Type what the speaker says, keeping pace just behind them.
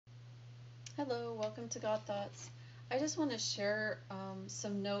Hello, welcome to God Thoughts. I just want to share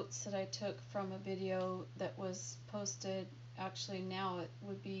some notes that I took from a video that was posted. Actually, now it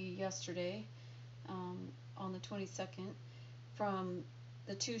would be yesterday, on the 22nd, from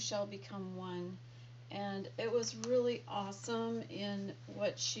The Two Shall Become One. And it was really awesome in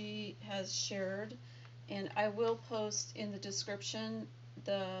what she has shared. And I will post in the description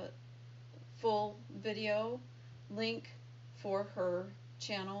the full video link for her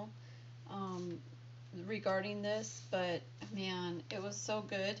channel, um, regarding this, but man, it was so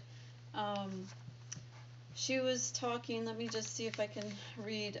good. Um, she was talking, let me just see if I can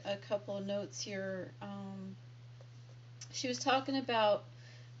read a couple of notes here. She was talking about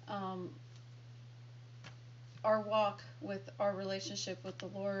um, our walk with our relationship with the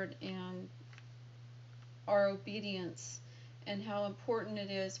Lord and our obedience, and how important it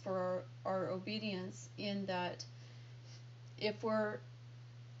is for our obedience, in that if we're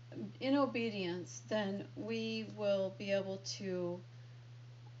in obedience, then we will be able to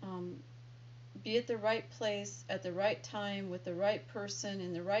um, be at the right place at the right time with the right person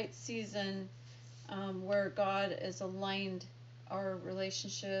in the right season, where God has aligned our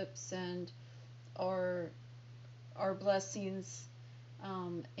relationships and our our blessings.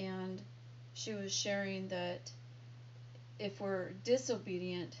 And she was sharing that if we're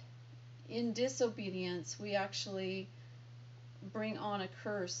disobedient, in disobedience, we actually bring on a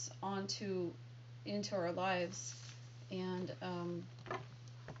curse onto into our lives, and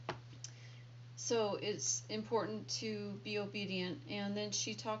so it's important to be obedient. And then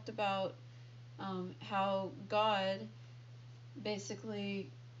she talked about how God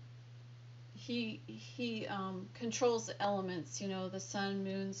basically he controls the elements, the sun,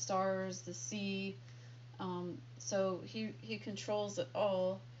 moon, stars, the sea. So he controls it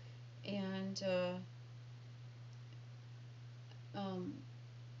all, and um,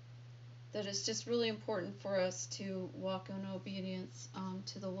 that it's just really important for us to walk in obedience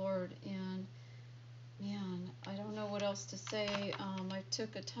to the Lord. And man, I don't know what else to say. I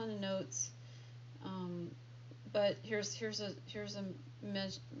took a ton of notes, but here's a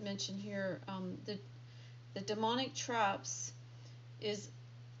mention here. The demonic traps is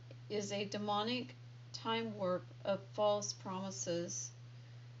a demonic time warp of false promises,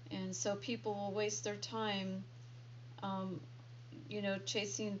 and so people will waste their time, um,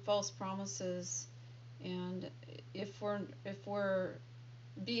 chasing false promises. And if we're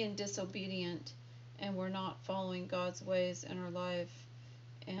being disobedient and we're not following God's ways in our life,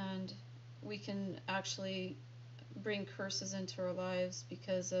 and we can actually bring curses into our lives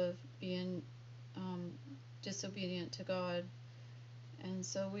because of being disobedient to God. And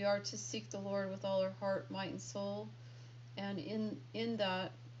so we are to seek the Lord with all our heart, might, and soul, and in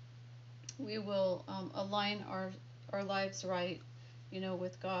that we will align our lives right,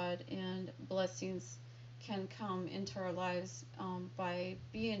 with God, and blessings can come into our lives by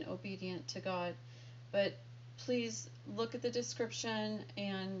being obedient to God. But please look at the description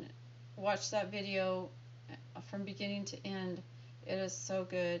and watch that video from beginning to end. It is so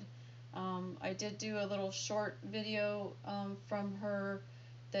good. I did do a little short video from her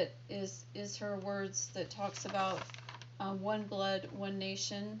that is her words, that talks about one blood, one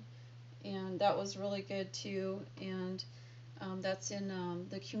nation, and that was really good too. And that's in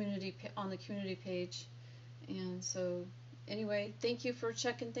the community on the community page. And so, anyway, thank you for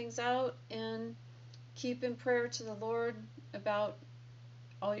checking things out, and keep in prayer to the Lord about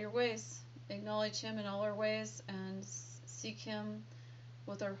all your ways. Acknowledge Him in all our ways, and seek Him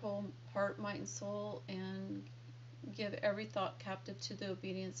with our whole heart, might, and soul, and give every thought captive to the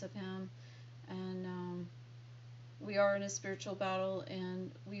obedience of Him. And we are in a spiritual battle,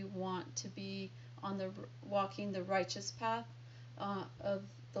 and we want to be on the walking the righteous path of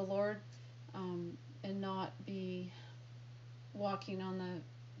the Lord, and not be walking on the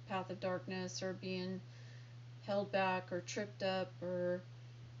path of darkness, or being held back or tripped up or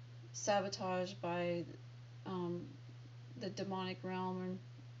sabotaged by the demonic realm, and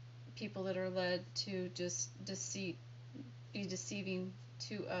people that are led to just be deceiving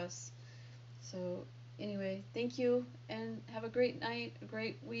to us. So anyway, thank you, and have a great night, a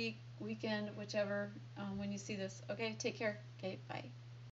great weekend, whichever, when you see this. Okay, take care. Okay, bye.